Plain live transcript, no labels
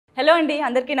Hello అండి,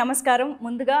 అందరికీ నమస్కారం.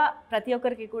 ముందుగా ప్రతి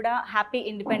ఒక్కరికి కూడా happy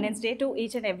independence day to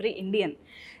each and every Indian.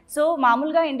 So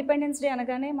మామూలుగా ఇండిపెండెన్స్ డే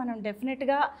అనగానే మనం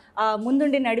డెఫినెట్గా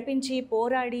ముందుండి నడిపించి,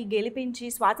 పోరాడి, గెలిపించి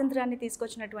స్వాతంత్రాన్ని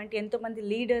తీసుకొచ్చినటువంటి ఎంతోమంది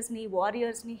లీడర్స్ని,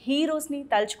 వారియర్స్ని, హీరోస్ని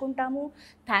తలుచుకుంటాము,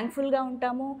 థ్యాంక్ఫుల్గా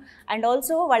ఉంటాము అండ్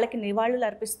ఆల్సో వాళ్ళకి నివాళులు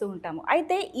అర్పిస్తూ ఉంటాము.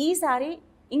 అయితే ఈసారి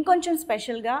ఇంకొంచెం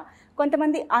స్పెషల్గా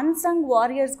కొంతమంది అన్సంగ్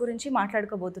వారియర్స్ గురించి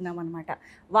మాట్లాడుకోబోతున్నాం అనమాట.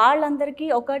 వాళ్ళందరికీ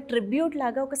ఒక ట్రిబ్యూట్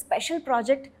లాగా ఒక స్పెషల్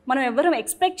ప్రాజెక్ట్, మనం ఎవరూ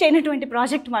ఎక్స్పెక్ట్ చేయనటువంటి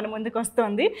ప్రాజెక్ట్ మన ముందుకు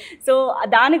వస్తుంది. సో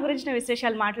దాని గురించిన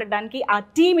విశేషాలు మాట్లాడడానికి ఆ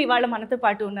టీం ఇవాళ మనతో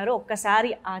పాటు ఉన్నారు.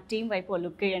 ఒక్కసారి ఆ టీం వైపు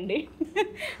లుక్ వేయండి.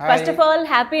 First of all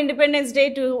happy independence day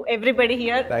to everybody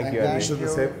here.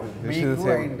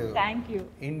 Thank you.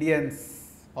 Indians,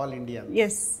 all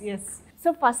Indians. Yes.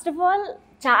 So first of all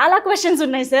చాలా క్వశ్చన్స్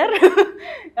ఉన్నాయి సార్.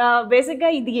 బేసిక్గా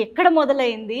ఇది ఎక్కడ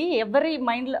మొదలైంది, ఎవరి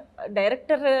మైండ్లో?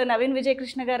 డైరెక్టర్ నవీన్ విజయ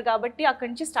కృష్ణ గారు కాబట్టి అక్కడి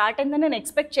నుంచి స్టార్ట్ అయిందని నేను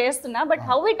ఎక్స్పెక్ట్ చేస్తున్నా. But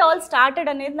how it all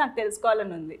started అనేది నాకు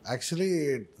తెలుసుకోవాలని ఉంది. Actually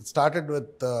started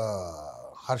with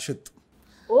Harshit,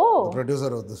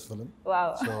 producer of this film.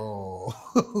 So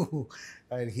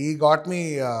he got me,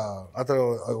 అతను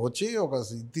వచ్చి ఒక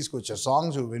తీసుకొచ్చారు,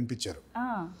 సాంగ్స్ వినిపించారు.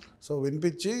 సో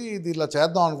వినిపించి ఇది ఇలా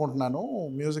చేద్దాం అనుకుంటున్నాను,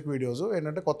 మ్యూజిక్ వీడియోస్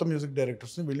ఏంటంటే కొత్త మ్యూజిక్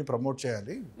డైరెక్టర్స్ని వీళ్ళని ప్రమోట్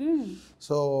చేయాలి.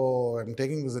 So I'm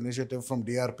taking this initiative from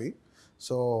DRP.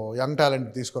 So young talent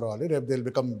తీసుకురావాలి, రేపు they will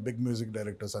become big music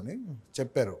directors అని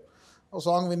చెప్పారు.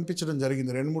 సాంగ్ వినిపించడం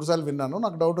జరిగింది. 2-3 సార్లు విన్నాను.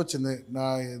 నాకు డౌట్ వచ్చింది, నా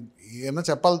ఏమైనా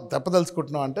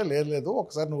చెప్పదలుచుకుంటున్నావు అంటే, లేదు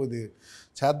ఒకసారి నువ్వు ఇది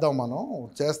చేద్దాం, మనం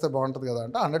చేస్తే బాగుంటుంది కదా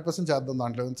అంటే 100% చేద్దాం,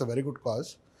 దాంట్లో it's very good cause.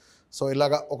 So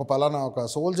ఇలాగా ఒక పలానా ఒక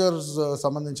సోల్జర్స్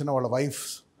సంబంధించిన వాళ్ళ వైఫ్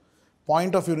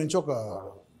పాయింట్ ఆఫ్ వ్యూ నుంచి ఒక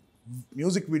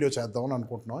మ్యూజిక్ వీడియో చేద్దామని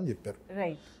అనుకుంటున్నాం అని చెప్పారు.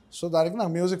 సో దానికి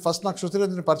నాకు మ్యూజిక్ ఫస్ట్, నాకు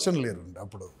శృతిరంజని పరిచయం లేరు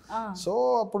అప్పుడు. సో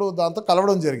అప్పుడు దాంతో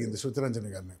కలవడం జరిగింది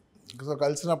శృతిరంజని గారిని. సో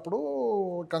కలిసినప్పుడు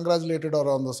congratulated are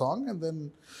on the song and then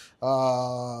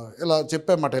ఇలా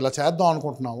చెప్పామాట, ఇలా చేద్దాం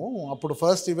అనుకుంటున్నాము. అప్పుడు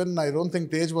first even I don't think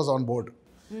Tej was on board.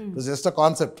 It was just a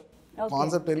concept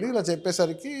వెళ్ళి ఇలా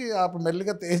చెప్పేసరికి అప్పుడు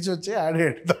మెల్లిగా తేజ్ వచ్చి యాడ్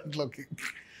అయ్యాడు దాంట్లోకి.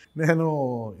 నేను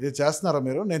ఇది చేస్తున్నారా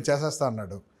మీరు, నేను చేసేస్తా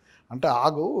అన్నాడు. అంటే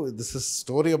ఆగు, this is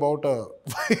story about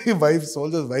wife,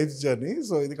 soldiers wife journey.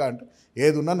 So ఇది అంటే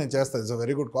ఏది ఉన్నా నేను చేస్తాను, it's a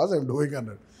very good cause, I'm doing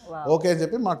అన్నాడు. ఓకే అని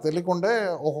చెప్పి మాకు తెలియకుండే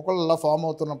ఒక్కొక్కరు ఇలా ఫామ్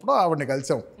అవుతున్నప్పుడు ఆవిడని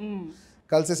కలిసాం.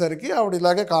 కలిసేసరికి ఆవిడ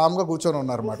ఇలాగే కామ్గా కూర్చొని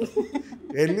ఉన్నారన్నమాట.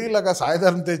 వెళ్ళి ఇలాగ సాయి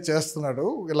ధరమ్ తేజ్ చేస్తున్నాడు,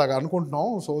 ఇలాగ అనుకుంటున్నాం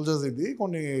సోల్జర్స్, ఇది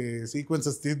కొన్ని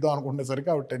సీక్వెన్సెస్ తీద్దాం అనుకునేసరికి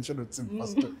ఆవిడ టెన్షన్ వచ్చింది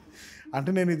ఫస్ట్. అంటే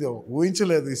నేను ఇది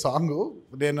ఊహించలేదు ఈ సాంగ్.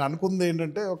 నేను అనుకుంది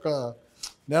ఏంటంటే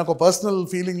నేను ఒక పర్సనల్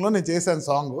ఫీలింగ్లో నేను చేశాను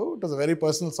song. It was very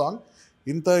personal song.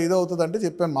 ఇంత ఇది అవుతుంది అంటే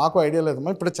చెప్పాను, మాకు ఐడియా లేదు,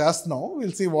 ఇప్పుడు చేస్తున్నాం,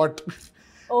 విల్ సీ వాట్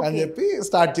అని చెప్పి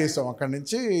స్టార్ట్ చేసాం. అక్కడి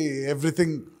నుంచి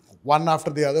everything one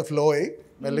after the other flow అయ్యి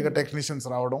మెల్లిగా టెక్నీషియన్స్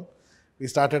రావడం. We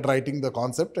started writing the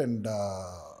concept and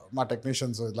మా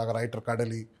టెక్నీషియన్స్ ఇలాగ రైటర్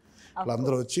కడలి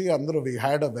వాళ్ళందరూ వచ్చి అందరూ we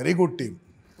had a very good team.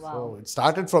 So it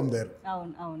started from there.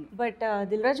 అవును. బట్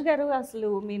దిల్ రాజు గారు, అసలు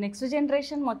మీ నెక్స్ట్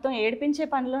జనరేషన్ మొత్తం ఏడిపించే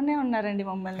పనిలోనే ఉన్నారండి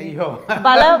మమ్మల్ని.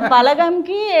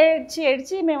 బలగంకి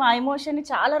ఏడ్చి మేము ఆ ఎమోషన్ని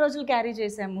చాలా రోజులు క్యారీ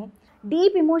చేసాము.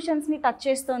 డీప్ ఎమోషన్స్ని టచ్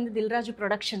చేస్తోంది దిల్ రాజు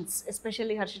ప్రొడక్షన్స్,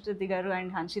 ఎస్పెషల్లీ హర్షిత్ రెడ్డి గారు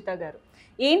అండ్ హన్షిత గారు.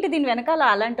 ఏంటి దీని వెనకాల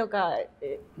అలాంటి ఒక?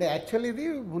 యాక్చువల్లీ ఇది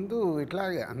ముందు ఇట్లా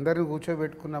అందరిని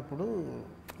కూర్చోబెట్టుకున్నప్పుడు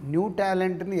న్యూ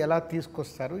టాలెంట్ని ఎలా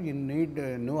తీసుకొస్తారు, యూ నీడ్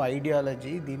న్యూ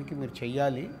ఐడియాలజీ, దీనికి మీరు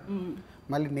చెయ్యాలి.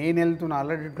 మళ్ళీ నేను వెళ్తున్నా,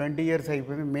 ఆల్రెడీ 20 years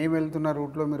అయిపోయింది, మేము వెళ్తున్న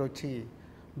రూట్లో మీరు వచ్చి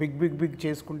బిగ్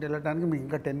చేసుకుంటూ వెళ్ళడానికి మీకు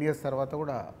ఇంకా 10 years తర్వాత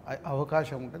కూడా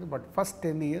అవకాశం ఉంటుంది. But first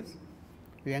 10 years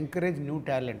you encourage new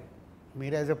talent.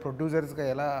 మీరు యాజ్ ఎ ప్రొడ్యూసర్స్గా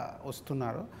ఎలా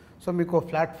వస్తున్నారో, సో మీకు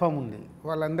ప్లాట్ఫామ్ ఉంది,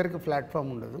 వాళ్ళందరికీ ప్లాట్ఫామ్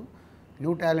ఉండదు.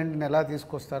 న్యూ టాలెంట్ని ఎలా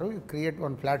తీసుకొస్తారు, యూ క్రియేట్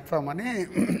వన్ ప్లాట్ఫామ్ అని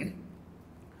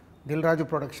దిల్ రాజు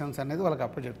ప్రొడక్షన్స్ అనేది వాళ్ళకి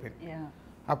అప్పచెప్పారు.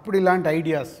 అప్పుడు ఇలాంటి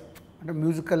ఐడియాస్ అంటే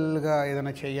మ్యూజికల్గా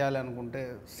ఏదైనా చేయాలనుకుంటే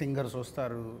సింగర్స్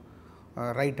వస్తారు,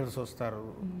 రైటర్స్ వస్తారు.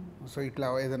 సో ఇట్లా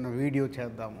ఏదైనా వీడియో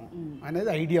చేద్దాము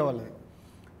అనేది ఐడియా వాళ్ళది.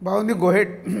 బాగుంది, గో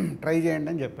హెడ్ ట్రై చేయండి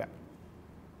అని చెప్పా.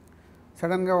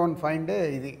 సడన్గా వన్ ఫైన్ డే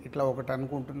ఇది ఇట్లా ఒకటి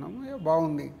అనుకుంటున్నాము,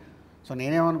 బాగుంది. So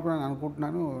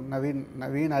నేనేమనుకుంటున్నాను,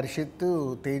 Naveen Harshit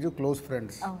Teju close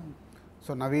friends.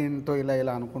 So నవీన్తో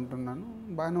ఇలా అనుకుంటున్నాను,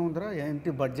 బాగానే ఉందిరా, ఏంటి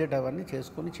బడ్జెట్ అవన్నీ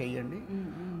చేసుకొని చెయ్యండి.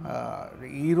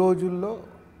 ఈ రోజుల్లో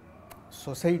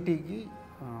సొసైటీకి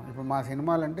ఇప్పుడు మా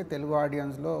సినిమాలు అంటే తెలుగు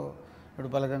ఆడియన్స్లో ఇప్పుడు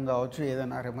బలగం కావచ్చు,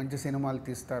 ఏదైనా మంచి సినిమాలు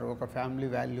తీస్తారు, ఒక ఫ్యామిలీ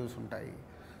వాల్యూస్ ఉంటాయి.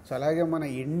 సో అలాగే మన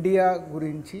ఇండియా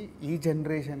గురించి ఈ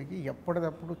జనరేషన్కి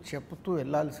ఎప్పటికప్పుడు చెప్తూ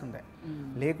వెళ్ళాల్సిందే.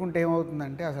 లేకుంటే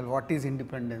ఏమవుతుందంటే అసలు వాట్ ఈజ్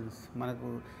ఇండిపెండెన్స్, మనకు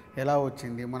ఎలా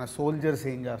వచ్చింది, మన సోల్జర్స్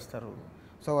ఏం చేస్తారు,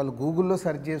 సో వాళ్ళు గూగుల్లో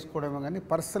సెర్చ్ చేసుకోవడమే కానీ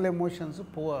personal emotions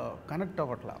connect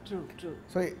అవ్వట్లా.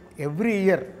 So every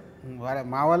year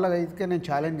మా వల్ల అయితే నేను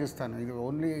ఛాలెంజ్ ఇస్తాను. ఇది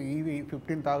ఓన్లీ ఈ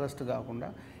 15th ఆగస్టు కాకుండా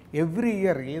ఎవ్రీ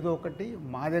ఇయర్ ఏదో ఒకటి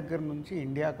మా దగ్గర నుంచి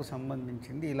ఇండియాకు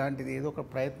సంబంధించింది ఇలాంటిది ఏదో ఒక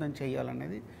ప్రయత్నం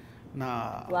చేయాలనేది నా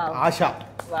ఆశ.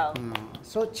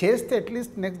 సో చేస్తే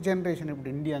అట్లీస్ట్ నెక్స్ట్ జనరేషన్,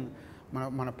 ఇప్పుడు ఇండియన్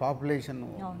మన పాపులేషన్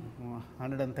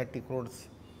 130 crores.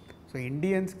 సో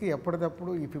ఇండియన్స్కి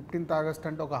ఎప్పటికప్పుడు ఈ 15th ఆగస్ట్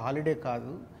అంటే ఒక హాలిడే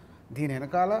కాదు, దీని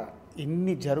వెనకాల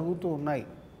ఇన్ని జరుగుతూ ఉన్నాయి.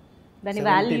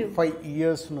 75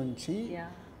 years నుంచి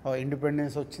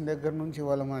ఇండిపెండెన్స్ వచ్చిన దగ్గర నుంచి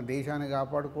వాళ్ళ మన దేశాన్ని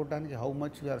కాపాడుకోవడానికి హౌ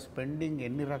మచ్ వీఆర్ స్పెండింగ్,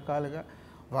 ఎన్ని రకాలుగా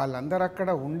వాళ్ళందరూ అక్కడ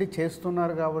ఉండి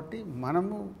చేస్తున్నారు కాబట్టి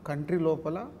మనము కంట్రీ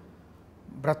లోపల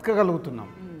బ్రతకగలుగుతున్నాం.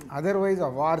 అదర్వైజ్ ఆ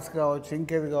వార్స్ కావచ్చు,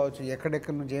 ఇంకేది కావచ్చు,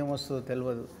 ఎక్కడెక్కడి నుంచి ఏమొస్తుందో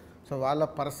తెలియదు. సో వాళ్ళ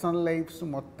పర్సనల్ లైఫ్స్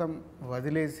మొత్తం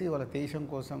వదిలేసి వాళ్ళ దేశం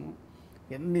కోసము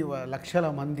ఎన్ని లక్షల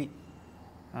మంది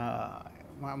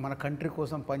మన కంట్రీ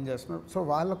కోసం పనిచేస్తున్నారు. సో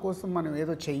వాళ్ళ కోసం మనం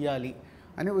ఏదో చెయ్యాలి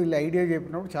అని వీళ్ళు ఐడియా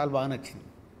చెప్పినప్పుడు చాలా బాగా నచ్చింది.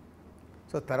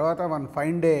 సో తర్వాత మన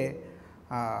ఫైన్ డే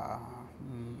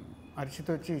హర్షిత్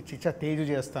వచ్చి చిచ్చా తేజు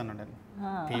చేస్తానండి.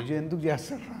 తేజు ఎందుకు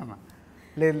చేస్తాడు రామ?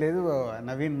 లేదు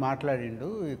నవీన్ మాట్లాడిండు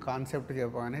ఈ కాన్సెప్ట్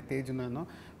చెప్పగానే తేజు నన్ను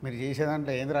మీరు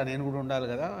చేసేదాంట్లో ఏంద్రా నేను కూడా ఉండాలి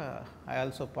కదా, I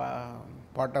also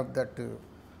part of that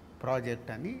project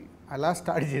అని అలా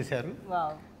స్టార్ట్ చేశారు.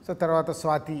 సో తర్వాత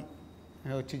స్వాతి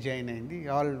వచ్చి జాయిన్ అయింది.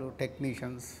 ఆల్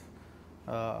టెక్నీషియన్స్,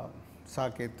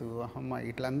 సాకేత్, అమ్మ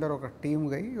ఇట్లందరూ ఒక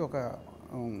టీమ్గా అయ్యి ఒక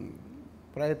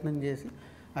ప్రయత్నం చేసి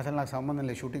అసలు నాకు సంబంధం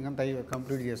లేదు షూటింగ్ అంతా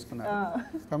కంప్లీట్ చేసుకున్నారు.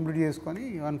 కంప్లీట్ చేసుకొని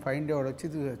వన్ ఫైన్ డే వాడు వచ్చి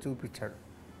చూపించాడు.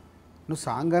 నువ్వు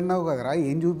సాంగ్ అన్నావు కదరా,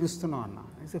 ఏం చూపిస్తున్నావు అన్న.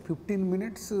 15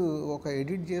 minutes ఒక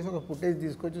ఎడిట్ చేసి ఒక ఫుటేజ్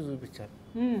తీసుకొచ్చి చూపించారు.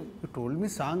 టోల్డ్ మీ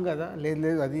సాంగ్ కదా,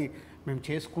 లేదు అది మేము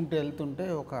చేసుకుంటూ వెళ్తుంటే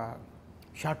ఒక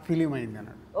షార్ట్ ఫిలిం అయింది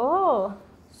అన్నాడు.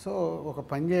 సో ఒక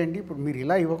పని చేయండి, ఇప్పుడు మీరు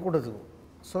ఇలా ఇవ్వకూడదు,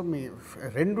 సో మీ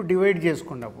 2 డివైడ్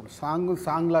చేసుకోండి, అప్పుడు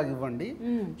సాంగ్ లాగా ఇవ్వండి,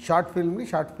 షార్ట్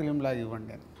ఫిల్మ్ లాగా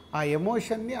ఇవ్వండి అని. ఆ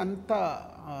ఎమోషన్ని అంత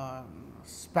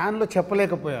స్పాన్లో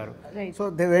చెప్పలేకపోయారు. సో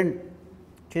దే వెంట్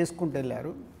చేసుకుంటూ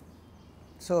వెళ్ళారు.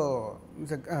 సో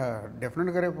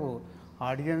డెఫినెట్గా రేపు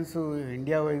ఆడియన్స్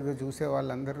ఇండియా వైజ్గా చూసే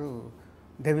వాళ్ళందరూ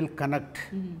దే విల్ కనెక్ట్.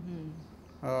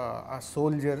 ఆ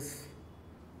సోల్జర్స్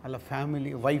వాళ్ళ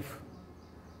ఫ్యామిలీ, వైఫ్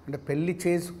అంటే పెళ్ళి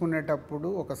చేసుకునేటప్పుడు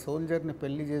ఒక సోల్జర్ని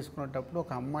పెళ్ళి చేసుకునేటప్పుడు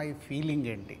ఒక అమ్మాయి ఫీలింగ్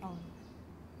ఏంటి,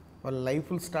 వాళ్ళ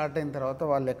లైఫ్లు స్టార్ట్ అయిన తర్వాత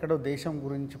వాళ్ళు ఎక్కడో దేశం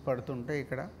గురించి పడుతుంటే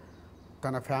ఇక్కడ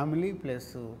తన ఫ్యామిలీ ప్లస్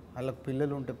వాళ్ళకి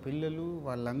పిల్లలు ఉంటే పిల్లలు,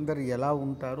 వాళ్ళందరూ ఎలా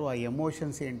ఉంటారు, ఆ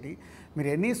ఎమోషన్స్ ఏంటి. మీరు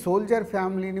ఎనీ సోల్జర్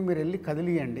ఫ్యామిలీని మీరు వెళ్ళి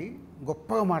కదిలియండి,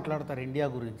 గొప్పగా మాట్లాడతారు ఇండియా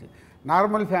గురించి.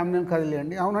 నార్మల్ ఫ్యామిలీని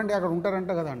కదిలియండి, అవునండి అక్కడ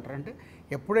ఉంటారంట కదా అంటారు. అంటే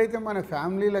ఎప్పుడైతే మన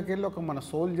ఫ్యామిలీలోకి వెళ్ళి ఒక మన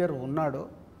సోల్జర్ ఉన్నాడో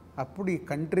అప్పుడు ఈ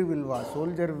కంట్రీ విలువ,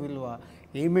 సోల్జర్ విలువ,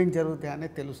 ఏమేం జరుగుతాయి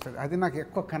అనేది తెలుస్తుంది. అది నాకు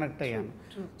ఎక్కువ కనెక్ట్ అయ్యాను.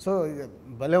 సో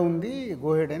భలే ఉంది,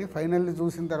 గోహెడ్ అని ఫైనల్లీ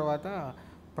చూసిన తర్వాత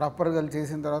ప్రాపర్గా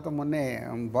చేసిన తర్వాత మొన్నే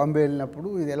బాంబే వెళ్ళినప్పుడు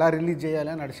ఇది ఎలా రిలీజ్ చేయాలి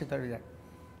అని హర్షిత్ అడిగాడు.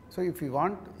 సో ఇఫ్ యూ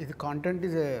వాంట్, ఇది content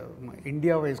is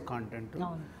India wise content,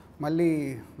 మళ్ళీ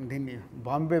దీన్ని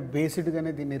బాంబే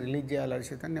బేస్డ్గానే దీన్ని రిలీజ్ చేయాలి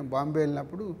హర్షిత్ అని. నేను బాంబే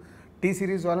వెళ్ళినప్పుడు టీ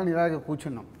సిరీస్ వాళ్ళని ఇలాగే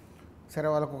కూర్చున్నాం. సరే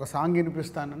వాళ్ళకు ఒక song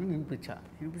వినిపిస్తానని వినిపించా.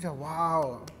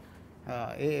 Wow,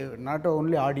 not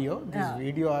only audio, this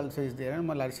video also is there అని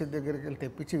మళ్ళీ హర్షిత్ దగ్గరికి వెళ్ళి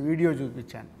తెప్పించి వీడియో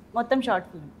చూపించాను. మొత్తం షార్ట్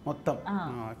ఫిల్మ్ మొత్తం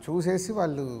చూసేసి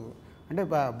వాళ్ళు, అంటే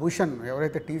భూషణ్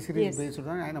ఎవరైతే టీ సిరీస్ బేస్డ్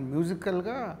ఆయన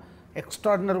మ్యూజికల్గా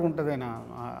ఎక్స్ట్రాడినరీగా ఉంటుంది. ఆయన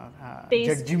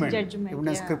జడ్జిమెంట్, ఇప్పుడు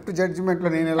నేను స్క్రిప్ట్ జడ్జిమెంట్లో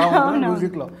నేను ఎలా ఉంటాను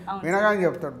మ్యూజిక్లో వినగానే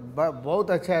చెప్తాడు,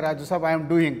 బహుత్ అచ్చా है राजू साहब, आई एम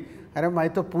डूइंग, अरे मैं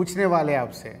तो पूछने वाले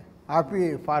आपसे, आप ही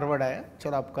ఫార్వర్డ్ అయ్యా,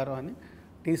 చలో అప్ కరో అని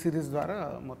టీ సిరీస్ ద్వారా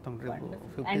మొత్తం రేపు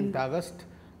 15th ఆగస్ట్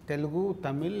తెలుగు,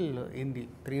 తమిళ్, హిందీ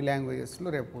 3 లాంగ్వేజెస్లో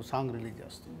రేపు సాంగ్ రిలీజ్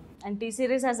చేస్తుంది. And T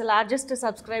series as largest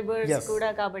subscribers కూడా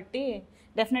కాబట్టి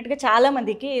డెఫినెట్గా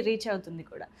చాలామందికి రీచ్ అవుతుంది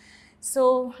కూడా. సో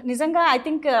నిజంగా ఐ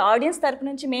థింక్ ఆడియన్స్ తరపు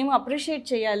నుంచి మేము అప్రిషియేట్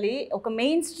చేయాలి. ఒక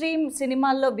మెయిన్ స్ట్రీమ్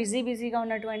సినిమాల్లో బిజీగా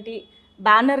ఉన్నటువంటి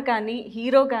బ్యానర్ కానీ,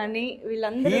 హీరో కానీ,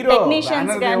 వీళ్ళందరూ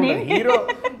టెక్నీషియన్స్ కానీ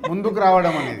ముందుకు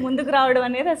రావడం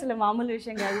అనేది అసలు మామూలు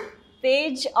విషయం కాదు.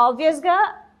 తేజ్ ఆబ్వియస్గా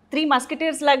 3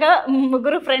 మస్కిటీర్స్ లాగా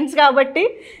ముగ్గురు ఫ్రెండ్స్ కాబట్టి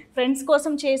ఫ్రెండ్స్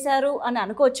కోసం చేశారు అని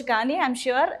అనుకోవచ్చు, కానీ I'm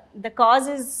sure the cause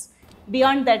is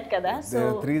beyond that కదా. సో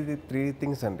త్రీ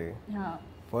థింగ్స్ అండి.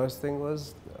 First thing was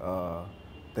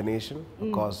the nation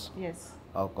cause,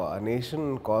 ఆ నేషన్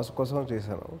కాజ్ కోసం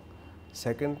చేశాను.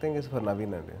 Second thing is for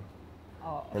Naveen అండి.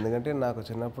 ఎందుకంటే నాకు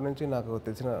చిన్నప్పటి నుంచి నాకు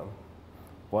తెలిసిన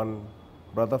one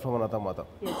brother from another mother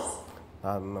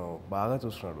నన్ను బాగా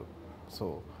చూస్తున్నాడు. సో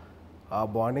ఆ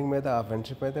బాండింగ్ మీద, ఆ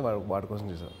ఫ్రెండ్షిప్ అయితే వాడి కోసం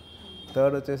చేశాను.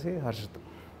 థర్డ్ వచ్చేసి హర్షిత్.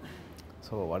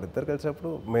 సో వాళ్ళిద్దరు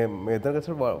కలిసినప్పుడు మేమిద్దరు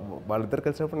కలిసినప్పుడు వాళ్ళిద్దరు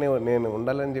కలిసినప్పుడు నేను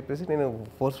ఉండాలని చెప్పేసి నేను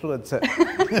ఫోర్స్ఫుల్గా వచ్చాను,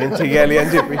 నేను చెయ్యాలి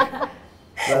అని చెప్పి.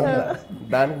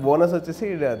 దానికి బోనస్ వచ్చేసి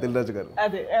దిల్ రాజు గారు.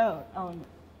 అదే అవును.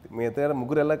 మిగతా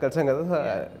ముగ్గురు ఎలా కలిసాం కదా,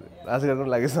 రాజు గారు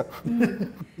కూడా లాగేసాం.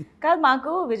 కాదు,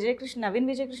 మాకు నవీన్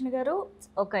విజయకృష్ణ గారు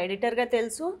ఒక ఎడిటర్గా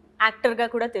తెలుసు, యాక్టర్గా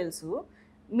కూడా తెలుసు.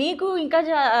 మీకు ఇంకా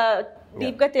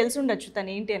డీప్గా తెలిసి ఉండొచ్చు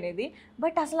తను ఏంటి అనేది.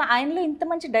 బట్ అసలు ఆయనలో ఇంత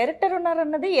మంచి డైరెక్టర్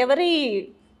ఉన్నారన్నది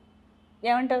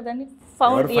ఏమంటారు దాన్ని,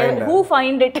 హూ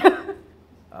ఫైండ్ ఇట్?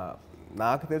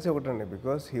 నాకు తెలిసి ఒకటండి,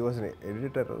 బికాస్ హీ వాజ్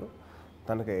ఎడిటర్.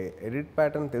 తనకి ఎడిట్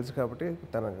ప్యాటర్న్ తెలుసు కాబట్టి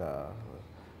తనకు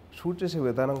షూట్ చేసే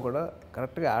విధానం కూడా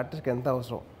కరెక్ట్గా ఆర్టిస్ట్కి ఎంత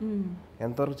అవసరం,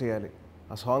 ఎంతవరకు చేయాలి,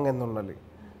 ఆ సాంగ్ ఎంత ఉండాలి,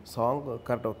 సాంగ్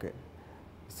కరెక్ట్ ఓకే,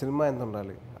 సినిమా ఎంత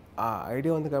ఉండాలి, ఆ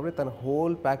ఐడియా ఉంది కాబట్టి తన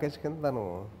హోల్ ప్యాకేజ్ కింద తను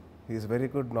ఈజ్ వెరీ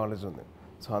గుడ్ నాలెడ్జ్ ఉంది.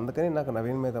 సో అందుకని నాకు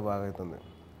నవీన్ మీద బాగా అవుతుంది,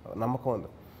 నమ్మకం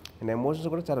ఉంది. నేను ఎమోషన్స్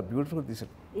కూడా చాలా బ్యూటిఫుల్గా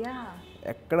తీసాను,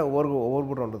 ఎక్కడ ఓవర్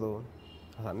కూడా ఉండదు,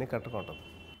 అసలు అన్నీ కరెక్ట్గా ఉంటుంది.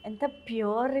 ఎంత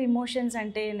ప్యూర్ ఎమోషన్స్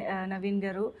అంటే నవీన్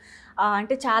గారు,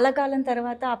 అంటే చాలా కాలం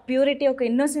తర్వాత ఆ ప్యూరిటీ, ఒక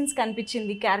ఇన్నోసెన్స్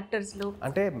కనిపించింది క్యారెక్టర్స్లో.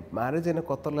 అంటే మ్యారేజ్ అయిన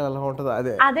కొత్తలో ఎలా ఉంటుందో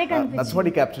అదే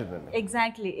కనిపించింది.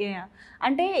 ఎగ్జాక్ట్లీ.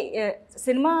 అంటే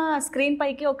సినిమా స్క్రీన్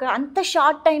పైకి ఒక అంత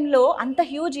షార్ట్ టైంలో అంత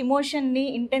హ్యూజ్ ఇమోషన్ని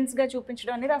ఇంటెన్స్గా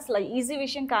చూపించడం అనేది అసలు ఈజీ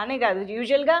విషయం కానే కాదు.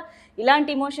 యూజువల్గా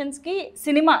ఇలాంటి ఇమోషన్స్కి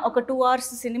సినిమా, ఒక 2 hours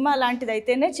సినిమా లాంటిది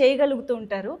అయితేనే చేయగలుగుతూ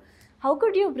ఉంటారు. How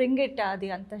could you bring it అది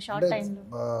అంత షార్ట్ టైంలో?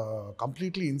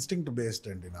 కంప్లీట్లీ ఇన్స్టింక్ట్ బేస్డ్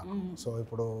అండి నాకు. సో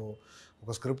ఇప్పుడు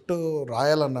ఒక స్క్రిప్ట్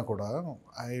రాయాలన్నా కూడా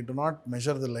I do not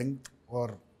measure the length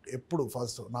are ఎప్పుడు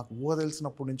ఫస్ట్ నాకు ఊహ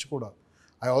తెలిసినప్పటి నుంచి కూడా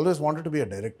I always wanted to be a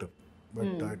director.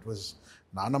 But it was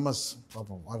నానమ్మస్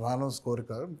పాపం, నానమ్మస్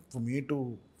కోరిక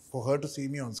for her to see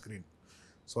me on screen.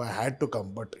 So I had to come.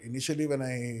 But initially when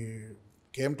I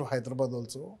came to Hyderabad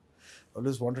also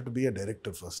always wanted to be a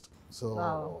director first. So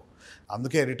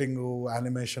అందుకే editing,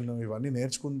 animation ఇవన్నీ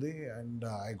నేర్చుకుంది. And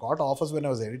I got offers when I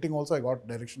was editing also. I got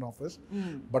direction offers,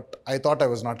 but I thought I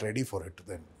was not ready for it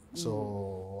then. So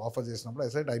offer చేసినప్పుడు I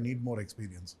said I need more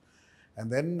experience. And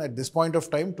then at this point of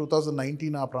time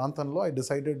 2019 ఆ ప్రాంతంలో I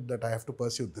decided that I have to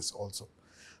pursue this also.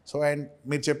 So and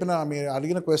మీరు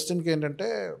అడిగిన క్వశ్చన్కి ఏంటంటే,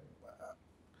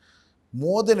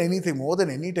 more than anything, more than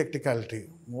any technicality,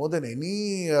 more than any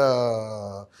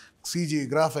CG,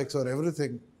 graphics or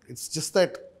everything, it's just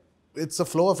that it's a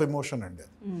flow of emotion. And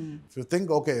if you think,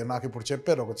 okay, నాకు ఇప్పుడు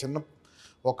చెప్పారు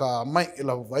ఒక అమ్మాయి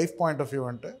ఇలా వైఫ్ పాయింట్ ఆఫ్ వ్యూ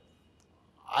అంటే,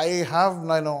 I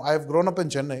have grown up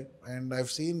in Chennai and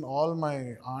I've seen all my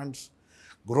aunts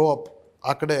grow up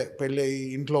అక్కడే పెళ్ళి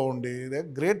ఇంట్లో ఉండి, దే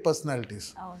గ్రేట్ పర్సనాలిటీస్.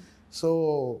 సో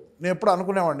నేను ఎప్పుడు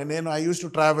అనుకునేవాడిని, I use to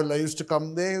travel, I use to come,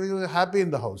 they happy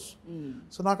in the house.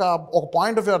 So నాకు ఒక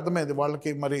point of view అర్థమైంది,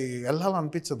 వాళ్ళకి మరి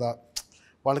వెళ్ళాలనిపించదా,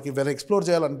 వాళ్ళకి వేరే ఎక్స్ప్లోర్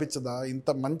చేయాలనిపించదా,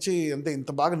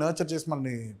 ఇంత బాగా నర్చర్ చేసి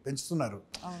మనల్ని పెంచుతున్నారు.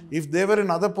 If they were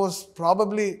in other post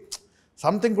probably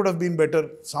something could have been better,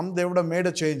 they would have made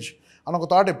a change అని ఒక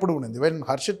థాట్ ఎప్పుడు ఉండింది. When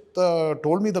Harshit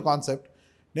told me the concept,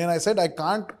 I said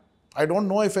I don't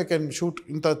know if I can shoot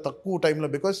ఇంత తక్కువ టైంలో,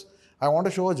 because I want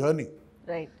to show a journey.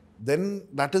 Then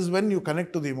that is when you connect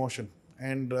to the emotion,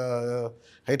 and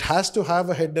it has to have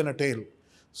a head and a tail.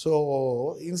 So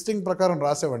instinct prakaram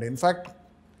rasevandi. In fact,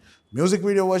 music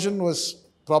video version was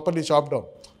properly chopped down,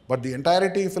 but the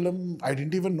entirety film I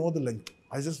didn't even know the length.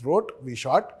 I just wrote, we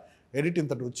shot, edit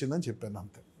ఇంతటి వచ్చిందని చెప్పాను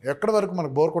అంతే. ఎక్కడ వరకు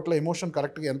మనకు bore కొట్ల emotion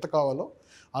కరెక్ట్గా ఎంత కావాలో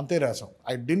అంతే రాసాం.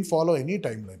 I didn't follow any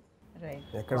timeline.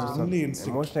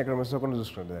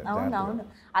 అవునవును.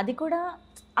 అది కూడా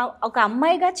ఒక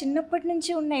అమ్మాయిగా చిన్నప్పటి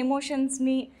నుంచి ఉన్న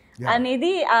ఎమోషన్స్ని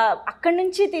అనేది అక్కడి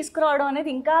నుంచి తీసుకురావడం అనేది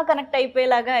ఇంకా కనెక్ట్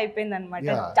అయిపోయేలాగా అయిపోయింది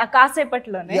అనమాట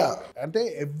కాసేపట్లోనే. అంటే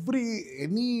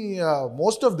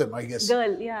most of them I guess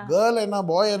girl అయినా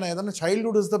బాయ్ అయినా ఏదైనా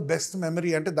childhood is the best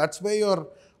memory. అంటే that's why your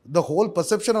the whole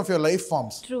perception of your life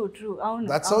forms. True.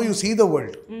 That's how you see the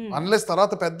world. Unless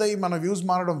tarata pedda mana views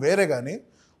maradam vere gaani,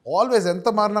 always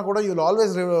enta marna kuda you'll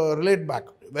always relate back,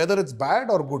 whether it's bad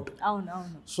or good.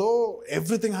 So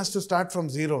everything has to start from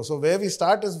zero. So where we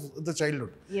start is the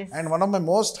childhood. And one of my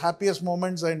most happiest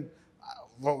moments, and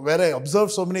where I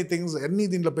observed so many things, enni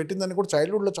deenlo pettindani kuda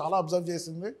childhood lo chaala observe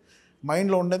chesindi, mind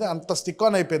lo undedi anta stick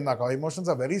on ayipindi naaku. Emotions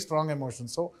are very strong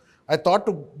emotions. So I thought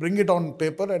to bring it on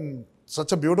paper, and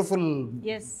such a beautiful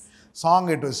song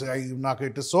it was.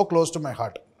 It is so close to my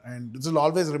heart, and this will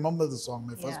always remember the song,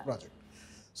 my first project.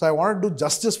 So I wanted to do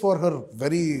justice for her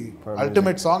very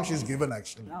ultimate song she's given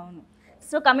actually.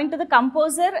 So coming to the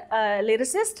composer,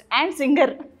 lyricist and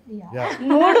singer,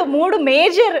 మూడు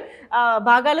major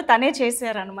భాగాలు తనే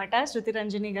చేశారు అనమాట శృతి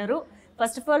రంజని గారు.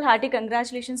 First of all hearty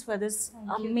congratulations for this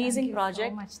amazing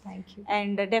project.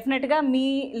 And డెఫినెట్గా మీ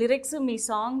lyrics, మీ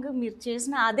song మీరు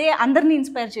చేసిన అదే అందరినీ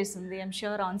ఇన్స్పైర్ చేసింది, ఐఎమ్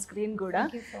ష్యూర్ ఆన్ స్క్రీన్ కూడా.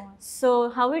 సో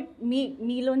హౌ ఇట్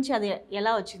మీలోంచి అది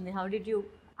ఎలా వచ్చింది? How did you?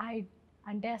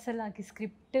 అంటే అసలు నాకు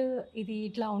స్క్రిప్ట్ ఇది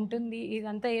ఇట్లా ఉంటుంది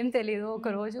ఇదంతా ఏం తెలియదు.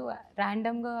 ఒకరోజు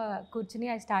ర్యాండమ్గా కూర్చుని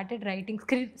I started writing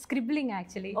scribbling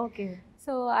actually. Okay.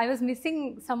 So I was missing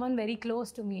someone very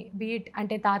close to me, beat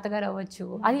అంటే తాతగారు అవ్వచ్చు,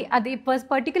 అది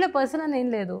పర్టికులర్ పర్సన్ అని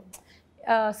ఏం లేదు.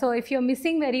 So if you're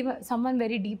missing someone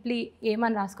very deeply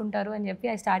ఏమని రాసుకుంటారు అని చెప్పి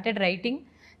ఐ స్టార్టెడ్ రైటింగ్.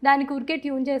 దానికి ఊరికే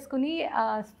ట్యూన్ చేసుకుని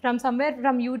from somewhere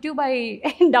from YouTube I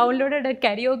downloaded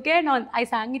కరియోకే and I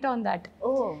song it on that.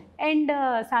 And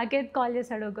Saketh call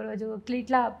చేశాడు ఒకరోజు,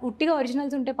 ఇట్లా ఉట్టిగా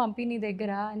ఒరిజినల్స్ ఉంటే పంపి నీ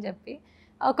దగ్గర అని చెప్పి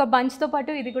ఒక బంచ్తో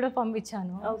పాటు ఇది కూడా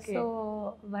పంపించాను. So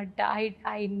but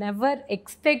I never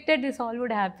expected this all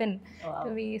would happen to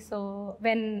me. So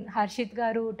when Harshit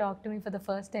గారు talk to me for the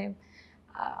first time,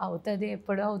 అవుతుంది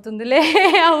ఎప్పుడో అవుతుందిలే,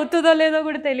 అవుతుందో లేదో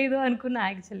కూడా తెలీదు అనుకున్నా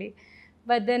actually.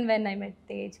 But then when I met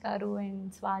Tej garu and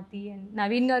Swati and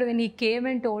Naveen garu, when he came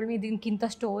and told me దీనికి ఇంత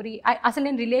స్టోరీ, అసలు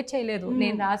నేను రిలేట్ చేయలేదు.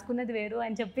 నేను రాసుకున్నది వేరు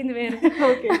అని చెప్పింది వేరు.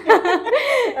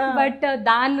 బట్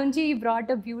దాని నుంచి he brought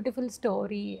a beautiful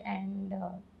story and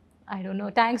I don't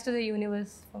know, thanks to the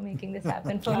universe for making this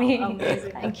happen for me.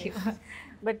 Thank you.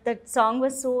 But that song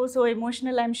was so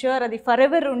emotional. I'm sure అది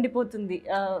forever ఉండిపోతుంది.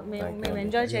 మేము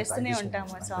enjoy చేస్తూనే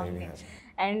ఉంటాము ఆ సాంగ్ని.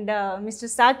 And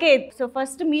mister Saketh, so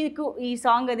first మీకు ఈ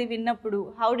song అది విన్నప్పుడు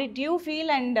how did you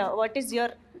feel and what is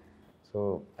your? So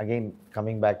again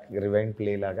coming back rewind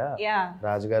play లాగా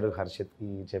రాజు గారు హర్షిత్కి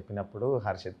చెప్పినప్పుడు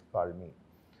హర్షిత్ కాల్ మీ,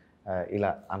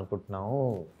 ఇలా అనుకుంటున్నాము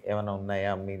ఏమైనా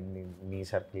ఉన్నాయా మీ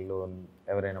సర్కిల్లో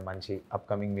ఎవరైనా మంచి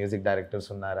అప్కమింగ్ మ్యూజిక్ డైరెక్టర్స్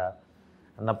ఉన్నారా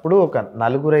అన్నప్పుడు ఒక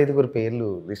 4-5 పేర్లు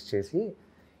లిస్ట్ చేసి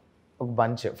ఒక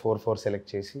బంచ్ 4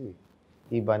 సెలెక్ట్ చేసి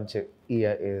ఈ బంచ్ ఈ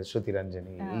శృతి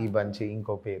రంజని, ఈ బంచ్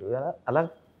ఇంకో పేరు అలా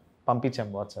పంపించాం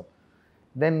WhatsApp.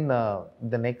 Then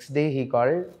the next day he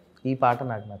called, ఈ పాట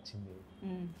నాకు నచ్చింది,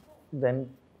 దెన్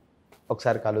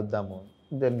ఒకసారి కలుద్దాము.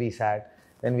 Then we short,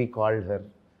 then we called her,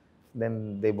 then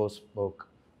they both spoke.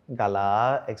 ఇంకా అలా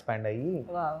ఎక్స్పాండ్ అయ్యి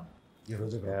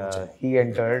హీ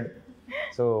ఎంటర్డ్.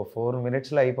 సో 4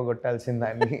 minutesలో అయిపోగొట్టాల్సిన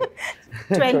దాన్ని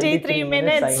 23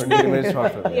 minutes.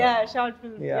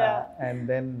 అండ్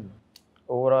దెన్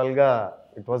ఓవరాల్గా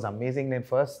ఇట్ వాజ్ అమేజింగ్. నేను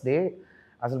ఫస్ట్ డే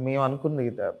అసలు మేము అనుకుంది,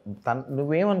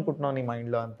 నువ్వేమనుకుంటున్నావు నీ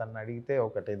మైండ్లో అని తను అడిగితే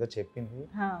ఒకటేదో చెప్పింది,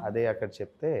 అదే అక్కడ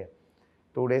చెప్తే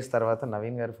 2 days తర్వాత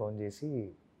నవీన్ గారు ఫోన్ చేసి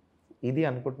ఇది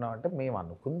అనుకుంటున్నావు అంటే మేము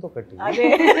అనుకుంది ఒకటి,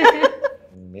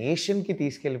 నేషన్కి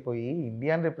తీసుకెళ్ళిపోయి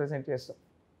ఇండియాని రిప్రజెంట్ చేస్తాం,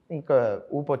 ఇంకా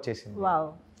ఊపు వచ్చేసింది.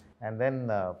 And then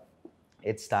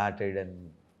it started. And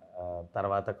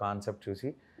తర్వాత కాన్సెప్ట్ చూసి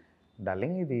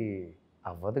డార్లింగ్ ఇది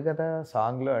అవ్వదు కదా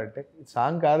సాంగ్లో అంటే,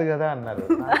 సాంగ్ కాదు కదా అన్నారు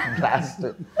లాస్ట్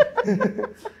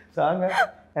సాంగ్.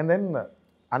 అండ్ దెన్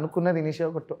అనుకున్నది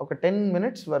ఇనిషియల్ ఒక 10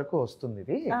 minutes వరకు వస్తుంది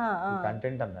ఇది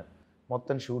కంటెంట్ అన్నారు.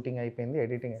 మొత్తం షూటింగ్ అయిపోయింది,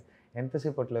 ఎడిటింగ్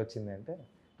ఎంతసేపట్లో వచ్చింది అంటే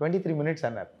 23 minutes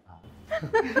అన్నారు.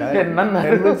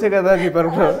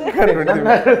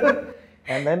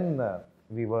 And then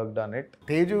we worked on it.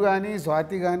 Teju కానీ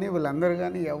స్వాతి కానీ వీళ్ళందరూ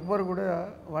కానీ ఎవ్వరు కూడా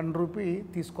 1 రూపీ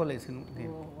తీసుకోలేదు.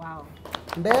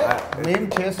 అంటే మేము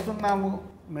చేస్తున్నాము,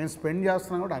 మేము స్పెండ్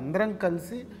చేస్తున్నాము కూడా అందరం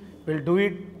కలిసి విల్ డూ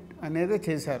ఇట్ అనేదే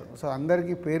చేశారు. సో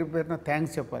అందరికీ పేరు పేరున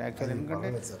థ్యాంక్స్ చెప్పాలి యాక్చువల్లీ. ఎందుకంటే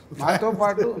మాతో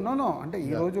పాటు నో అంటే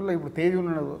ఈ రోజుల్లో ఇప్పుడు తేజు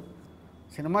ఉన్నాడు,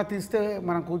 సినిమా తీస్తే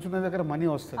మనం కూర్చున్న దగ్గర మనీ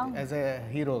వస్తుంది యాజ్ ఎ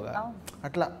హీరోగా.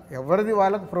 అట్లా ఎవరిది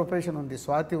వాళ్ళకు ప్రొఫెషన్ ఉంది.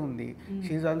 స్వాతి ఉంది,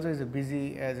 she also is busy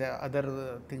as a other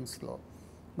థింగ్స్లో.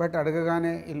 But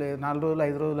అడగగానే ఇలా 4 రోజులు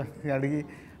 5 రోజులు అడిగి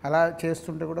అలా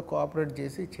చేస్తుంటే కూడా కోఆపరేట్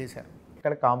చేసి చేశారు.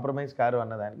 ఇక్కడ కాంప్రమైజ్ కారు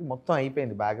అన్నదానికి మొత్తం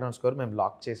అయిపోయింది, బ్యాక్గ్రౌండ్ స్కోర్ మేము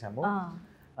లాక్ చేసాము,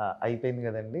 అయిపోయింది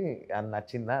కదండి అని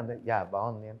నచ్చిందా అదే యా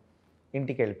బాగుంది అని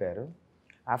ఇంటికి వెళ్ళిపోయారు.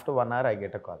 After 1 hour I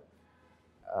get a call,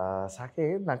 సాకే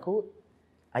నాకు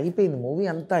అయిపోయింది మూవీ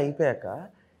అంతా అయిపోయాక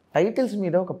టైటిల్స్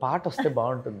మీద ఒక పాట వస్తే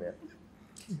బాగుంటుంది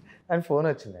అని ఫోన్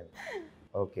వచ్చిందండి.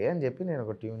 ఓకే అని చెప్పి నేను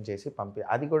ఒక ట్యూన్ చేసి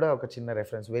అది కూడా ఒక చిన్న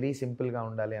రెఫరెన్స్ వెరీ సింపుల్గా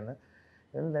ఉండాలి అన్న.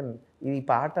 దెన్ ఈ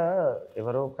పాట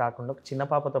ఎవరో కాకుండా ఒక చిన్న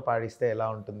పాపతో పాడిస్తే ఎలా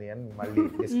ఉంటుంది అని మళ్ళీ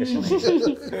డిస్కషన్.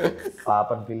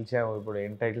 పాపను పిలిచాము, ఇప్పుడు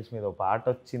ఏం టైటిల్స్ మీద ఒక పాట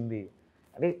వచ్చింది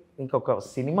అంటే ఇంకొక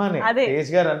సినిమానే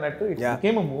తేజ్ గారు అన్నట్టు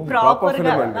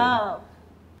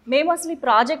మేము అసలు ఈ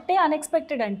ప్రాజెక్టే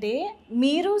అన్ఎక్స్పెక్టెడ్. అంటే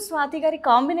మీరు స్వాతి గారి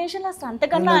కాంబినేషన్ అసలు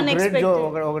అంతకన్నా అన్ఎక్స్పెక్టెడ్.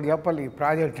 ఒకటి చెప్పాలి, ఈ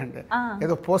ప్రాజెక్ట్ అంటే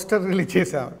ఏదో పోస్టర్ రిలీజ్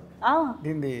చేసాము,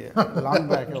 దీన్ని long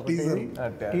back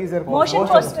teaser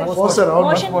poster.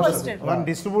 One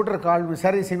distributor call me,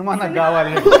 sir ఈ సినిమా నాకు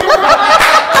కావాలి,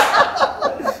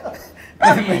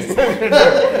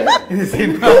 ఇది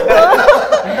సినిమా.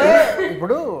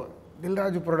 ఇప్పుడు దిల్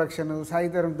రాజు ప్రొడక్షన్, సాయి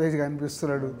ధరమ్ తేజ్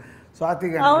కనిపిస్తున్నాడు, స్వాతి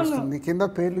కనిపిస్తుంది, కింద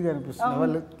పేర్లు కనిపిస్తుంది.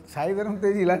 వాళ్ళు సాయి ధరమ్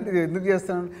తేజ్ ఇలాంటిది ఎందుకు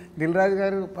చేస్తున్నాడు, దిల్ రాజు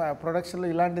గారు ప్రొడక్షన్లో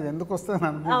ఇలాంటిది ఎందుకు వస్తుంది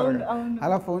అనుకుంటారు.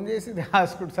 అలా ఫోన్ చేసి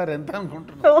హాస్పిటల్ సార్ ఎంత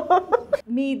అనుకుంటున్నారు.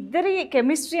 మీ ఇద్దరి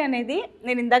కెమిస్ట్రీ అనేది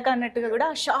నేను ఇందాక అన్నట్టుగా కూడా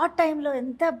షార్ట్ టైంలో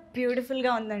ఎంత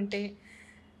బ్యూటిఫుల్గా ఉందంటే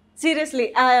సీరియస్లీ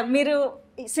మీరు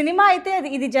సినిమా అయితే అది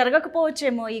ఇది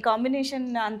జరగకపోవచ్చేమో ఈ కాంబినేషన్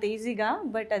అంత ఈజీగా,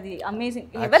 బట్ అది అమేజింగ్.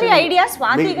 ఎవరి ఐడియా?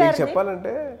 స్వాతి గారు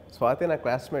చెప్పాలంటే స్వాతి నా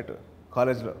క్లాస్మేట్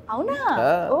కాలేజ్లో. అవునా?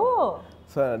 ఓ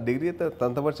సో డిగ్రీ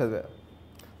తనతో పాటు చదివా.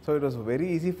 So it was very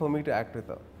easy for me to act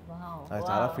with.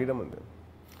 చాలా ఫ్రీడమ్ ఉంది.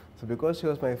 So because she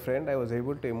was my friend I was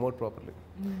able to emote properly.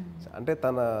 అంటే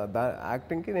తన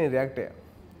యాక్టింగ్కి నేను రియాక్ట్ అయ్యా.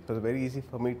 It was very easy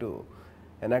for me to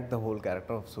enact the whole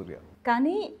character of సూర్య.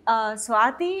 కానీ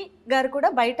స్వాతి గారు కూడా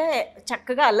బయట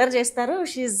చక్కగా అల్లరి చేస్తారు,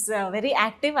 షీఈ్ వెరీ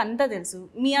యాక్టివ్, అంతా తెలుసు.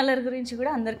 మీ అల్లరి గురించి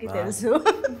కూడా అందరికీ తెలుసు.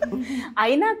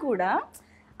 అయినా కూడా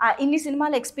ఇన్ని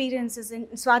సినిమాల ఎక్స్పీరియన్సెస్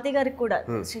స్వాతి గారికి కూడా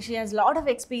she has lot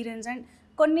of experience. And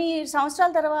కొన్ని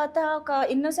సంవత్సరాల తర్వాత ఒక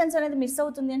ఇన్నోసెన్స్ అనేది మిస్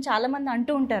అవుతుంది అని చాలామంది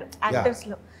అంటూ ఉంటారు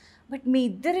యాక్టర్స్లో. బట్ మీ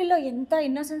ఇద్దరిలో ఎంత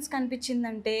innocence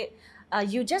కనిపించిందంటే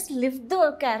you just live the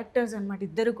characters అనమాట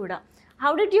ఇద్దరు కూడా.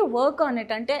 How did you work on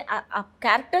it? అంటే ఆ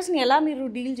క్యారెక్టర్స్ని ఎలా మీరు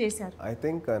డీల్ చేశారు? I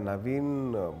think Naveen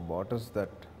batters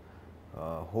that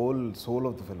whole soul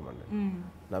of the film అండి.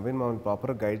 నవీన్ మమ్మల్ని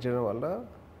ప్రాపర్గా గైడ్ చేయడం వల్ల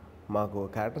మాకు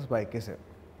క్యారెక్టర్స్ బాగా ఎక్కేసారు.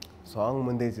 సాంగ్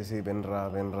ముందే చేసి వినరా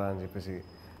వినరా అని చెప్పేసి.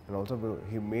 And also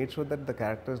he made sure that the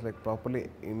characters like properly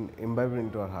imbibed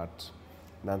in to our hearts.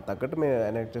 దాని తగ్గట్టు మేము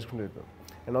ఎనాక్ట్ చేసుకుంటూ వెళ్తాం.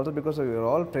 And also because you're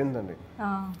all friends అండి.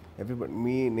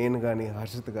 ఎవ్రీబడి నేను కానీ,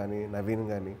 హర్షిత్ కానీ, నవీన్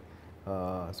కానీ,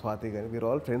 స్వాతి కానీ, వీఆర్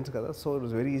ఆల్ ఫ్రెండ్స్ కదా. So it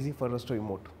was very easy for us to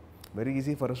emote, very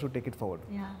easy for us to take it forward.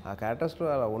 ఆ క్యారెక్టర్స్లో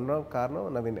అలా ఉండడం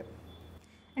కారణం నవీనే.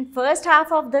 And first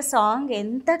half of the song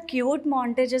ఎంత క్యూట్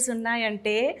మాంటేజెస్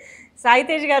ఉన్నాయంటే సాయి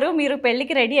తేజ్ గారు మీరు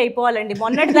పెళ్ళికి రెడీ అయిపోవాలండి.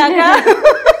 మొన్నటి దాకా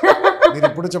మీరు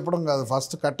ఇప్పుడు చెప్పడం కాదు,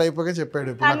 ఫస్ట్ కట్ అయిపోయి చెప్పాడు.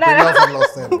 ఇప్పుడు నాకు పెళ్లి ఆఫర్లు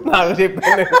వస్తాయి నాకు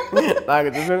చెప్పాను, నాకు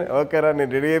చూసాను ఓకేరా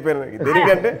నేను రెడీ అయిపోయాను.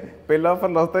 దేనికంటే పెళ్లి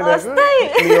ఆఫర్లు వస్తాయి,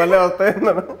 నీ వల్లే వస్తాయి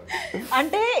అన్నాను.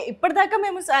 అంటే ఇప్పటిదాకా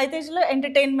మేము సాయి తేజ్లో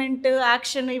ఎంటర్టైన్మెంట్,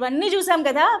 యాక్షన్ ఇవన్నీ చూసాం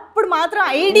కదా, అప్పుడు మాత్రం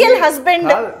ఐడియల్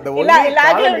హస్బెండ్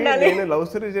ఇలాగే ఉండాలి. నేను లవ్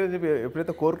స్టోరీ చేయాలని చెప్పి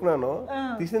ఎప్పుడైతే కోరుకున్నానో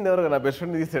తీసింది ఎవరు? నా బెస్ట్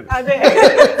ఫ్రెండ్ తీసాడు.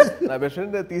 నా బెస్ట్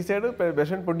ఫ్రెండ్ తీసాడు,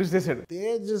 బెస్ట్ ఫ్రెండ్ ప్రొడ్యూస్ చేశాడు.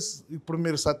 తేజ్ ఇప్పుడు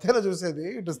మీరు సత్యలో చూసేది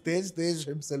it is Tej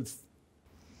himself.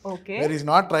 Okay. Where he's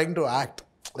not trying to act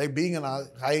like being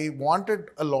I wanted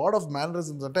a lot of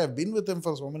mannerisms. I've been with him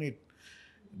for so many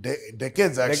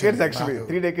decades actually.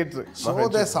 3 decades. So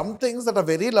there's some things that are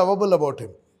very lovable about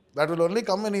him that will only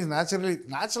come when he's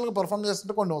naturally perform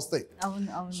చేస్తుంటే కొన్ని వస్తాయి.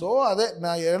 So అదే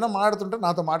నా ఏమైనా మాట్లాడుతుంటే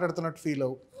నాతో మాట్లాడుతున్నట్టు feel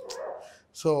అవ్వు.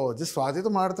 సో జస్ట్ స్వాతితో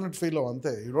మాట్లాడుతున్నట్టు ఫీల్ అవ్వు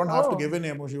అంతే. You don't have to give an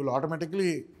emotion, you will automatically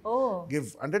give.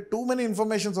 అంటే టూ మెనీ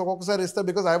ఇన్ఫర్మేషన్స్ ఒక్కొక్కసారి ఇస్తా,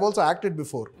 because I also acted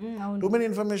before. Too many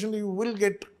information you will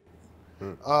get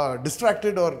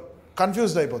distracted are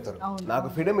confused అయిపోతారు. నాకు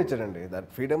freedom ఇచ్చారండి. That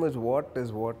freedom is what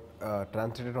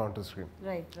translated on to screen.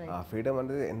 ఆ freedom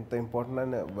అనేది ఎంత important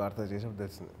అని వార్త చేసేప్పుడు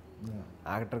తెలిసింది.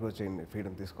 యాక్టర్కి వచ్చేయండి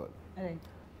ఫ్రీడమ్ తీసుకోవాలి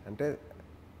అంటే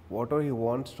what ever he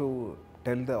wants to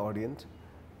tell the audience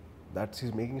that's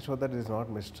is making sure that is not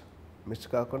missed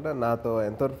కాకుండా నాతో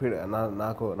ఎంతవరకు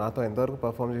నాతో ఎంతవరకు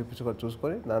పర్ఫామ్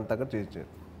చూసుకొని దాని తగ్గట్టు చేయించారు.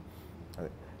 అదే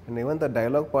and even the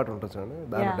dialogue part ఉంటుంది చూడండి,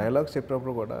 దాని డైలాగ్స్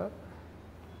చెప్పినప్పుడు కూడా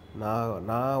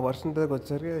నా వర్షన్ దగ్గర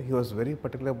వచ్చేసరికి he was very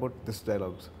particular about this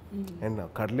dialogues. And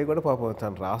కడ్లీ కూడా పాపం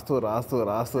తను రాస్తూ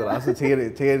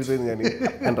చేయరిపోయింది కానీ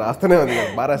తను రాస్తూనే ఉంది,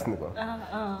 బాగా రాసింది.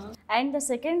 And the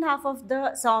second half of the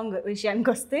song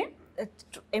విషయానికి వస్తే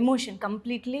ఎమోషన్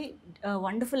కంప్లీట్లీ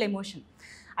వండర్ఫుల్ ఎమోషన్.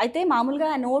 అయితే మామూలుగా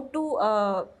note to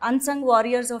unsung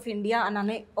warriors of India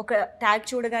అనే ఒక ట్యాగ్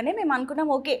చూడగానే మేము అనుకున్నాం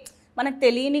ఓకే మనకు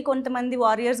తెలియని కొంతమంది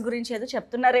వారియర్స్ గురించి ఏదో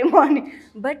చెప్తున్నారేమో అని.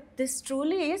 బట్ దిస్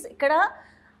ట్రూలీ ఈజ్ ఇక్కడ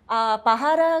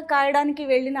పహారా కాయడానికి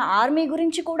వెళ్ళిన ఆర్మీ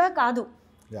గురించి కూడా కాదు,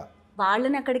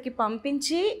 వాళ్ళని అక్కడికి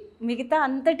పంపించి మిగతా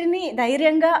అంతటిని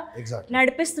ధైర్యంగా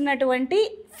నడిపిస్తున్నటువంటి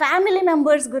ఫ్యామిలీ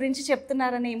మెంబర్స్ గురించి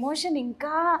చెప్తున్నారనే ఎమోషన్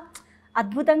ఇంకా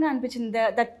అద్భుతంగా అనిపించింది.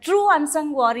 The true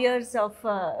unsung warriors of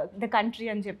the country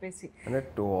అని చెప్పేసి. అంటే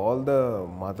to all the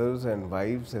mothers and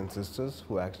wives and sisters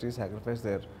who actually sacrifice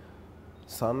there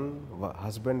sun,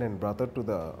 husband and brother to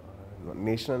the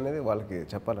nation అనేది వాళ్ళకి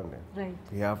చెప్పాలండి.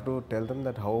 You have to tell them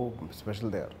that how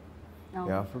special they are. You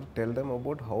have to tell them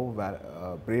about how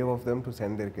Brave of them to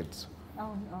send their kids.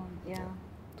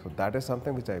 So that is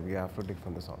something which we have to take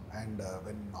from the song. And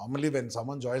when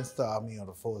someone joins the army or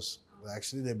a force,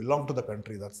 actually they belong to the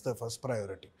country. That's the first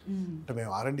priority. అంటే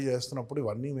మేము R&D చేస్తున్నప్పుడు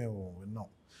ఇవన్నీ మేము విన్నాం.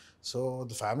 So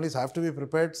the families have to be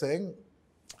prepared saying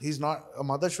a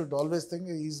mother should always think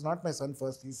he's not my son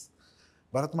first, he's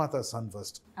Bharat Mata sun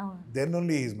first, then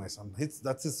only is my son.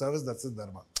 That's his service, that's his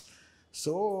ధర్మ.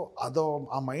 So అదో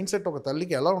ఆ mind set ఒక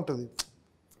తల్లికి ఎలా ఉంటుంది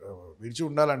విడిచి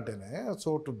ఉండాలంటేనే.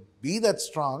 So to be that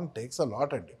strong takes a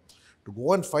lot అండి. To go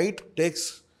and fight takes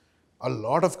a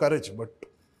lot of courage. But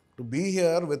to be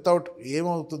here without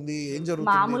ఏమవుతుంది, ఏం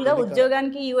జరుగుతుంది, మామూలుగా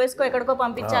ఉద్యోగానికి యుఎస్ కో ఎక్కడికో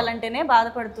పంపించాలంటేనే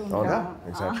బాధపడుతుంది.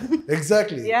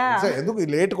 ఎగ్జాక్ట్లీ. ఎందుకు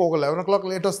లేట్ ఒక 11 o'clock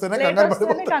లేట్ వస్తేనే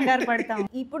కంగారు పడతాం.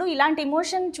 ఇప్పుడు ఇలాంటి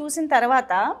ఎమోషన్ చూసిన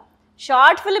తర్వాత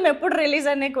షార్ట్ ఫిల్మ్ ఎప్పుడు రిలీజ్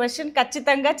అనే క్వశ్చన్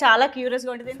ఖచ్చితంగా చాలా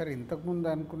క్యూరియస్గా ఉంటుంది. సరే, ఇంతకుముందు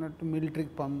అనుకున్నట్టు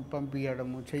మిలిటరీకి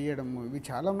పంపించడము చేయడము ఇవి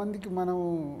చాలామందికి మనం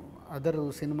అదర్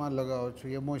సినిమాల్లో కావచ్చు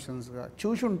ఎమోషన్స్గా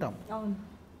చూసి ఉంటాం.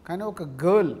 కానీ ఒక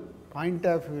గర్ల్ పాయింట్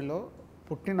ఆఫ్ వ్యూలో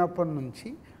పుట్టినప్పటి నుంచి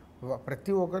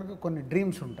ప్రతి ఒక్కరికి కొన్ని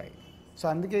డ్రీమ్స్ ఉంటాయి. సో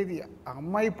అందుకే ఇది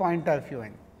అమ్మాయి పాయింట్ ఆఫ్ వ్యూ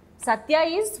అయింది. సత్య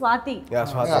is Swathi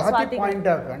point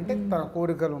of view అంటే తన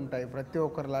కోరికలు ఉంటాయి ప్రతి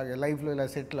ఒక్కరిలాగే. లైఫ్లో ఇలా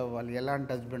సెటిల్ అవ్వాలి,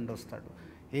 ఎలాంటి హస్బెండ్ వస్తాడు,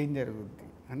 ఏం జరుగుద్ది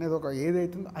అనేది ఒక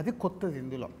ఏదైతుందో అది కొత్తది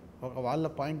ఇందులో. ఒక వాళ్ళ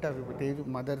point of view Teju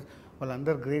mother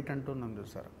వాళ్ళందరూ గ్రేట్ అంటున్నాం.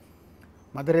 చూసారు,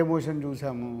 మదర్ ఎమోషన్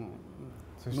చూసాము,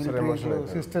 మిలిటరీలో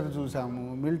సిస్టర్ చూసాము,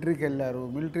 మిలిటరీకి వెళ్ళారు,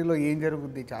 మిలిటరీలో ఏం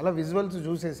జరుగుద్ది చాలా విజువల్స్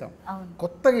చూసేసాం.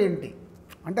 కొత్తగా ఏంటి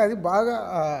అంటే అది బాగా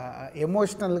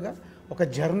ఎమోషనల్గా ఒక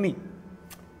జర్నీ.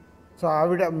 సో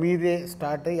ఆవిడ మీదే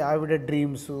స్టార్ట్ అయ్యి ఆవిడ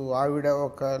డ్రీమ్స్, ఆవిడ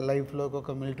ఒక లైఫ్లోకి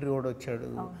ఒక మిలిటరీ వాడు వచ్చాడు,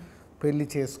 పెళ్ళి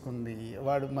చేసుకుంది,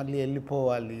 వాడు మళ్ళీ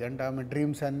వెళ్ళిపోవాలి అంటే ఆమె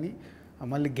డ్రీమ్స్ అన్నీ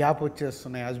మళ్ళీ గ్యాప్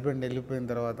వచ్చేస్తున్నాయి. హస్బెండ్ వెళ్ళిపోయిన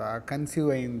తర్వాత కన్సీవ్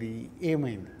అయింది,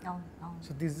 ఏమైంది.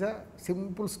 So this a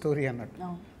simple story అన్నట్టు.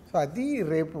 సో అది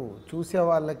రేపు చూసే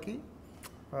వాళ్ళకి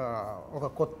ఒక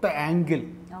కొత్త యాంగిల్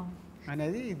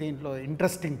అనేది దీంట్లో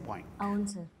ఇంట్రెస్టింగ్ పాయింట్. అవును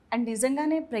సార్. అండ్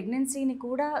నిజంగానే ప్రెగ్నెన్సీని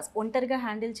కూడా ఒంటరిగా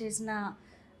హ్యాండిల్ చేసిన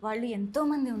వాళ్ళు ఎంతో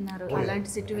మంది ఉన్నారు. అలాంటి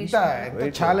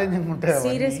సిచ్యువేషన్ ఛాలెంజింగ్ ఉంటాయి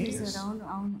సీరియస్లీ సార్. అవును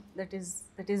అవును,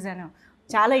 దట్ ఈస్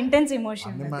చాలా ఇంటెన్స్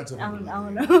ఎమోషన్. అవును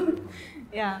అవును,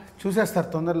 యా చూసేస్తారు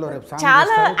తొందరలో రేపు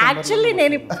చాలా. యాక్చువల్లీ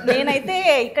నేనైతే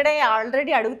ఇక్కడే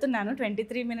ఆల్రెడీ అడుగుతున్నాను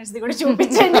 23 minutes కూడా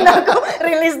చూపించండి నాకు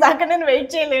రిలీజ్ దాకా, నేను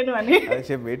వెయిట్ చేయలేను అని.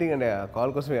 వెయిటింగ్ అండి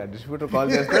కాల్ కోసం. డిస్ట్రిబ్యూటర్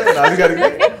కాల్ చేస్తే రాజు గారికి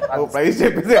ప్రైస్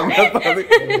చెప్పేసి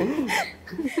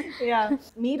యా,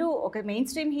 మీరు ఒక మెయిన్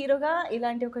స్ట్రీమ్ హీరోగా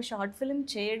ఇలాంటి ఒక షార్ట్ ఫిల్మ్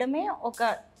చేయడమే ఒక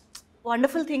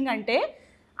వండర్ఫుల్ థింగ్. అంటే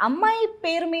అమ్మాయి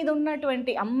పేరు మీద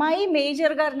ఉన్నటువంటి అమ్మాయి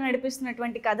మేజర్ గారు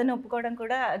నడిపిస్తున్నటువంటి కథను ఒప్పుకోవడం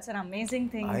కూడా it's an amazing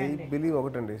thing. I believe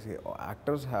ఒకటండి,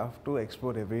 actors have to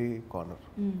explore every corner.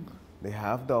 They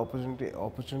have the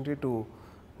opportunity to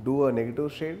do a negative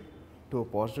shade, to a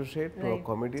positive shade, to a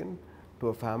comedian, to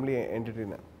a family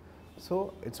entertainer. So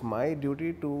it's my duty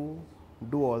to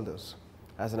do all this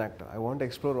as an actor. I want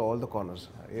explore all the corners.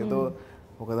 ఏదో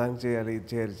ఒకదానికి చేయాలి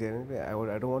I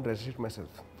don't want restrict my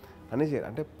self అని చేయాలి.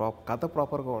 అంటే కథ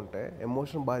ప్రాపర్గా ఉంటే,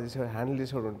 emotion బాగా చేసే హ్యాండిల్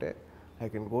చేసేవాడు ఉంటే I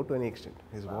can go to any extent.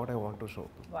 Is what I want to show.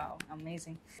 Wow,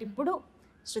 amazing. ఇప్పుడు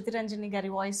శృతి రంజని గారి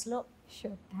వాయిస్లో.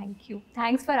 Sure, thank you,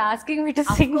 thanks for asking me to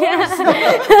sing.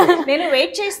 నేను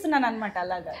వెయిట్ చేస్తున్నాను అనమాట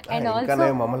అలాగా. అండ్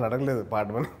ఆల్సో మమ్మల్ని అడగలేదు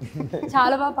పాడమని.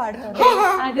 చాలా బాగా పాడతారు.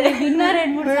 అదే విన్నా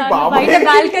 2-3 సార్లు బయట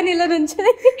బాల్కనీలో నుంచి.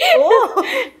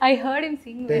 I heard him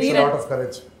Singh.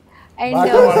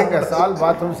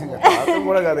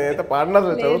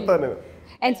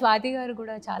 And Swati garu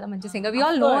kuda chala manchi singer. We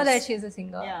all know that she is a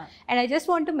singer. And I just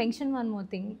want to mention one more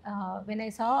thing. When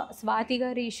I saw Swati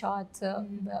gari shots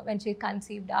when she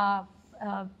conceived,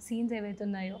 scenes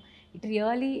evaitunayo, it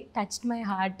really touched my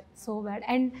heart so bad.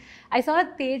 And I saw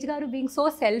Tej garu being so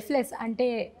selfless.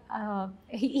 Ante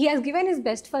he has given his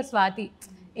best for Swati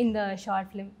in the short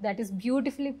film. That is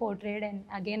beautifully portrayed. And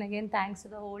again thanks to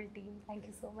the whole team. Thank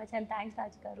you so much. And thanks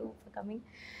Raj garu for coming.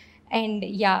 And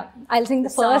yeah, I'll sing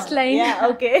the first line. Yeah,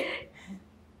 okay.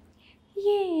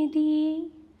 ఏది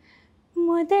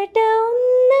మొదట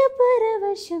ఉన్న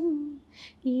పరవశం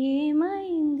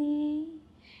ఏమైంది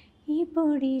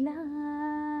ఇప్పుడిలా,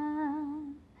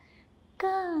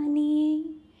 కానీ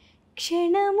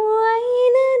క్షణము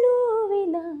అయిన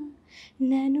నువ్విలా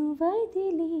నన్ను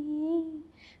వదిలి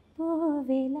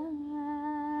పోవేలా.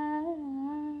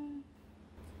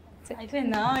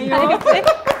 అయిపోయిందా?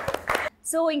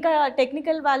 సో ఇంకా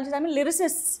technical values, I mean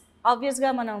lyricist ఆబ్వియస్గా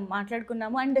మనం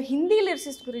మాట్లాడుకున్నాము. అండ్ హిందీ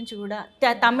లిరిసిస్ట్ గురించి కూడా,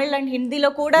 తమిళ్ అండ్ హిందీలో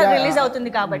కూడా రిలీజ్ అవుతుంది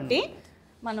కాబట్టి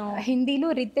మనం హిందీలో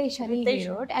రితేష్ అని,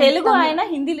 తెలుగు ఆయన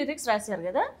హిందీ లిరిక్స్ రాశారు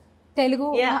కదా. Telugu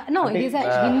no, it is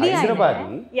Hindi.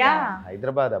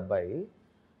 Hyderabad అబ్బాయి.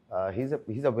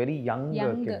 he's a very young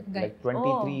kid, like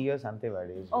 23 years ante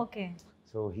vadi. Okay.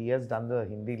 So he has done the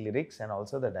Hindi lyrics and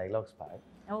also the dialogues part.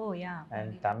 Oh yeah.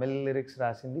 And Tamil lyrics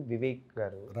rasindi Vivek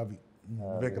garu, Ravi.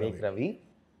 Vivek Ravi.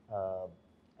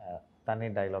 తనే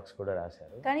dialogues కూడా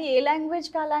రాశారు. కానీ ఏ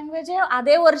లాంగ్వేజ్కి ఆ లాంగ్వేజే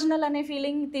అదే original అనే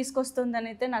feeling తీసుకొస్తుందని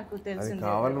అయితే నాకు తెలిసింది.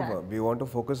 కావాలి, we want to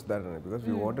focus that because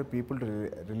we want people to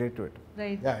relate to it.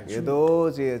 ఏదో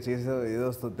చేసే ఏదో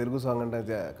వస్తుంది తెలుగు సాంగ్ అంటే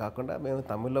కాకుండా మేము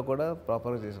తమిళ్లో కూడా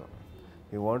ప్రాపర్గా చేసాం.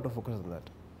 We want to focus on that.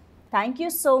 Thank you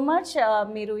so much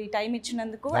మీరు ఈ టైం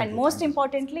ఇచ్చినందుకు అండ్ మోస్ట్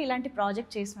ఇంపార్టెంట్లీ ఇలాంటి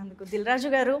ప్రాజెక్ట్ చేసినందుకు. దిల్ రాజు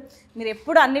గారు, మీరు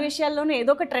ఎప్పుడు అన్ని విషయాల్లోనూ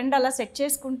ఏదో ఒక ట్రెండ్ అలా సెట్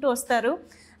చేసుకుంటూ వస్తారు.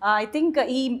 ఐ థింక్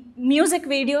ఈ music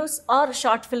videos are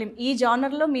short film ఈ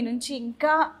జానర్లో మీ నుంచి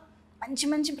ఇంకా మంచి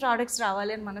మంచి ప్రోడక్ట్స్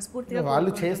రావాలి అని మనస్ఫూర్తిగా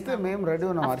వాళ్ళు చేస్తే మేము రెడీ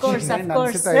ఉన్నాం.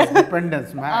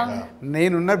 ఇండిపెండెన్స్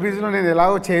నేనున్న బిజీలో నేను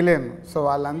ఎలాగో చేయలేను. సో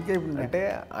వాళ్ళందుకే అంటే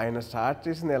ఆయన స్టార్ట్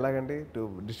చేసింది ఎలాగంటే టు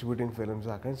డిస్ట్రిబ్యూటింగ్ ఫిల్మ్స్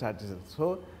అక్కడ స్టార్ట్ చేశారు. So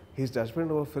his judgment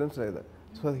over films like that.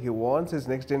 So he wants his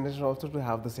next generation also to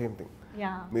have the same thing.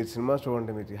 Yeah. మీరు సినిమా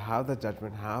చూడండి, మీరు have the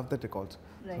judgment, have the recalls.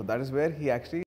 Right. So that is where he actually